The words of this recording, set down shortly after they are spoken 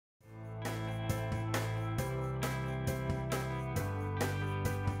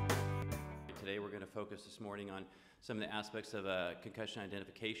focus this morning on some of the aspects of concussion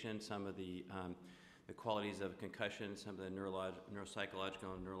identification, some of the qualities of concussion, some of the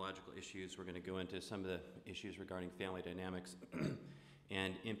neuropsychological and neurological issues. We're going to go into some of the issues regarding family dynamics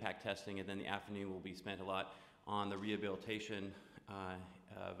and impact testing, and then the afternoon will be spent a lot on the rehabilitation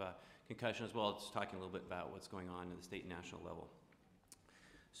of concussion, as well as talking a little bit about what's going on at the state and national level.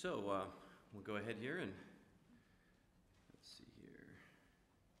 So we'll go ahead here and let's see here,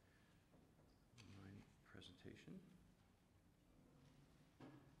 my presentation.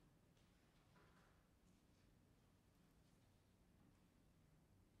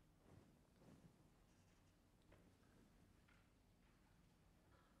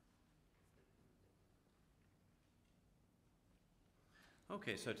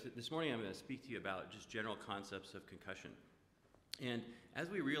 Okay, so this morning I'm going to speak to you about just general concepts of concussion. And as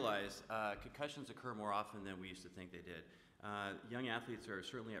we realize, concussions occur more often than we used to think they did. Young athletes are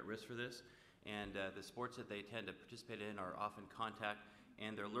certainly at risk for this, and the sports that they tend to participate in are often contact,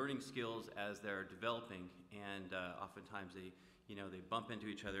 and they're learning skills as they're developing, and oftentimes they bump into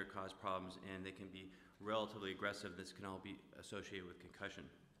each other, cause problems, and they can be relatively aggressive. This can all be associated with concussion.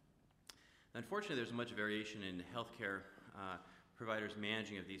 Unfortunately, there's much variation in healthcare providers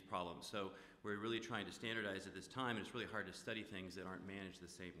managing of these problems. So we're really trying to standardize at this time, and it's really hard to study things that aren't managed the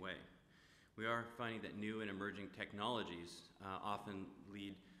same way. We are finding that new and emerging technologies often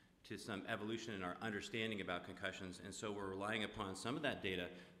lead to some evolution in our understanding about concussions, and so we're relying upon some of that data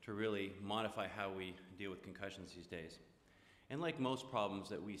to really modify how we deal with concussions these days. And like most problems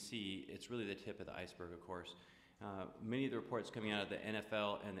that we see, it's really the tip of the iceberg, of course. Many of the reports coming out of the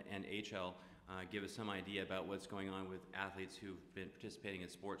NFL and the NHL give us some idea about what's going on with athletes who've been participating in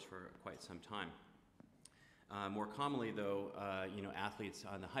sports for quite some time. More commonly, though, athletes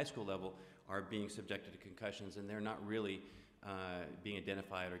on the high school level are being subjected to concussions, and they're not really being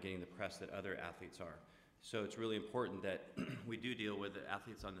identified or getting the press that other athletes are. So it's really important that we do deal with the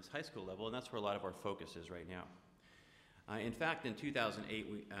athletes on this high school level, and that's where a lot of our focus is right now. In fact, in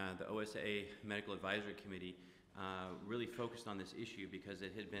 2008, the OSA Medical Advisory Committee really focused on this issue because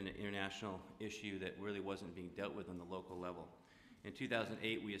it had been an international issue that really wasn't being dealt with on the local level. In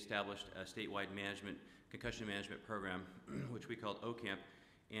 2008, we established a statewide concussion management program, which we called OCAMP,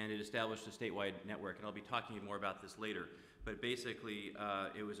 and it established a statewide network, and I'll be talking more about this later. But basically,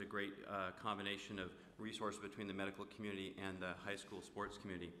 it was a great combination of resources between the medical community and the high school sports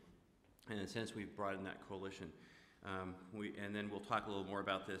community. And in a sense, we've broadened that coalition. And then we'll talk a little more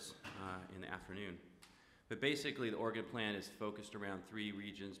about this in the afternoon. But basically, the Oregon plan is focused around 3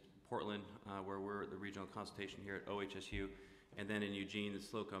 regions: Portland, where we're the regional consultation here at OHSU, and then in Eugene, the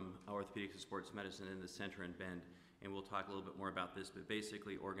Slocum Orthopedics and Sports Medicine in the center and Bend. And we'll talk a little bit more about this, but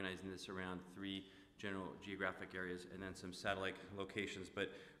basically organizing this around 3 general geographic areas and then some satellite locations, but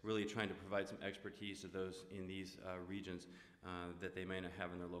really trying to provide some expertise to those in these regions that they may not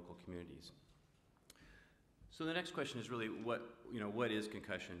have in their local communities. So the next question is really what is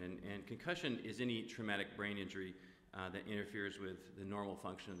concussion? And concussion is any traumatic brain injury that interferes with the normal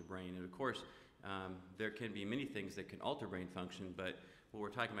function of the brain. And of course, there can be many things that can alter brain function, but what we're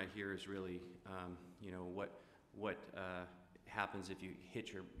talking about here is really, what happens if you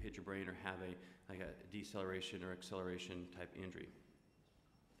hit your brain or have a deceleration or acceleration type injury.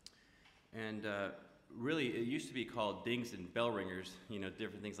 And really, it used to be called dings and bell ringers,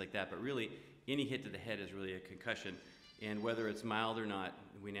 different things like that, but really, any hit to the head is really a concussion, and whether it's mild or not,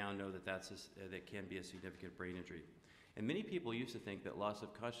 we now know that that can be a significant brain injury. And many people used to think that loss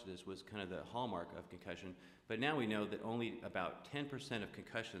of consciousness was kind of the hallmark of concussion, but now we know that only about 10% of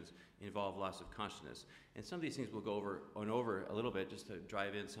concussions involve loss of consciousness. And some of these things we'll go over a little bit just to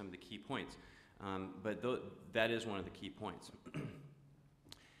drive in some of the key points, but that is one of the key points.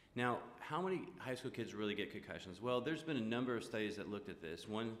 Now, how many high school kids really get concussions? Well, there's been a number of studies that looked at this.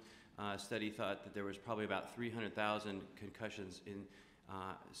 One study thought that there was probably about 300,000 concussions in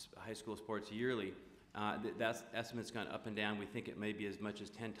high school sports yearly. That estimate's gone up and down. We think it may be as much as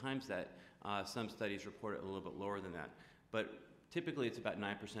 10 times that. Some studies report it a little bit lower than that. But typically it's about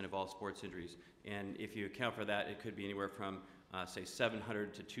 9% of all sports injuries. And if you account for that, it could be anywhere from, say,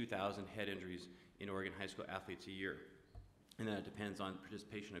 700 to 2,000 head injuries in Oregon high school athletes a year. And then it depends on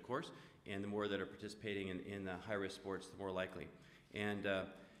participation, of course, and the more that are participating in the high-risk sports, the more likely. And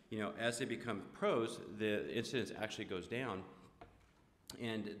as they become pros, the incidence actually goes down.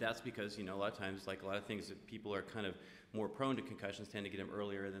 And that's because, a lot of times, like a lot of things, that people are kind of more prone to concussions, tend to get them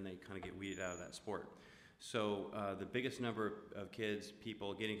earlier, and then they kind of get weeded out of that sport. So the biggest number of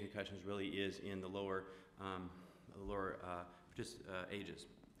people getting concussions really is in the lower ages.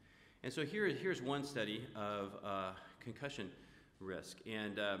 And so here's one study of concussion risk.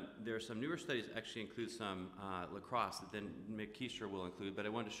 And there are some newer studies that actually include some lacrosse that then McKeester will include, but I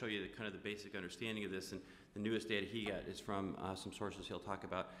wanted to show you the kind of the basic understanding of this, and the newest data he got is from some sources he'll talk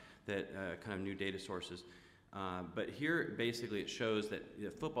about, that kind of new data sources. But here, basically, it shows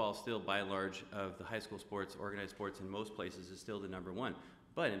that football still, by and large, of the high school sports, organized sports in most places, is still the #1.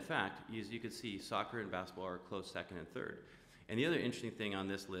 But in fact, as you can see, soccer and basketball are close second and third. And the other interesting thing on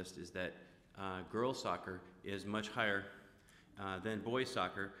this list is that girls soccer is much higher than boys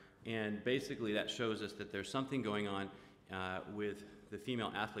soccer, and basically that shows us that there's something going on with the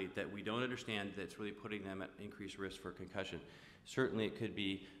female athlete that we don't understand that's really putting them at increased risk for concussion. Certainly it could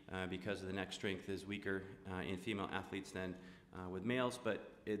be because of the neck strength is weaker in female athletes than with males, but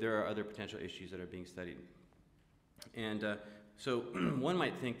there are other potential issues that are being studied. And so one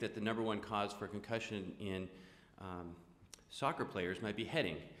might think that the #1 cause for concussion in soccer players might be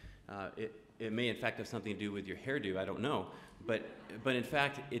heading. It may in fact have something to do with your hairdo, I don't know, but in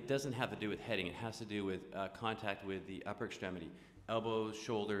fact it doesn't have to do with heading. It has to do with contact with the upper extremity, elbows,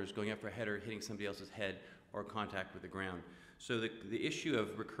 shoulders, going up for a header, hitting somebody else's head, or contact with the ground. So the issue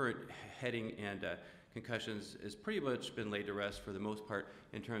of recurrent heading and concussions has pretty much been laid to rest for the most part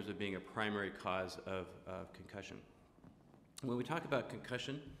in terms of being a primary cause of concussion. When we talk about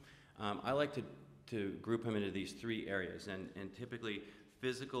concussion, I like to group them into these 3 areas, and typically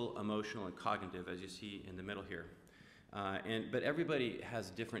physical, emotional, and cognitive, as you see in the middle here. But everybody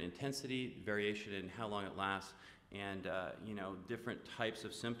has different intensity, variation in how long it lasts, and different types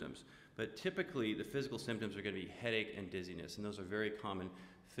of symptoms. But typically, the physical symptoms are going to be headache and dizziness, and those are very common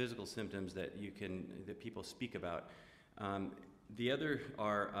physical symptoms that people speak about. The other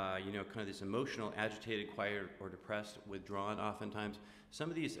are, kind of this emotional, agitated, quiet, or depressed, withdrawn oftentimes. Some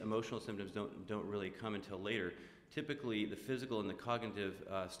of these emotional symptoms don't really come until later. Typically, the physical and the cognitive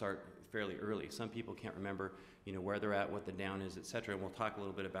start fairly early. Some people can't remember, where they're at, what the down is, etc. And we'll talk a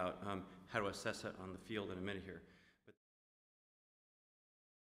little bit about how to assess that on the field in a minute here.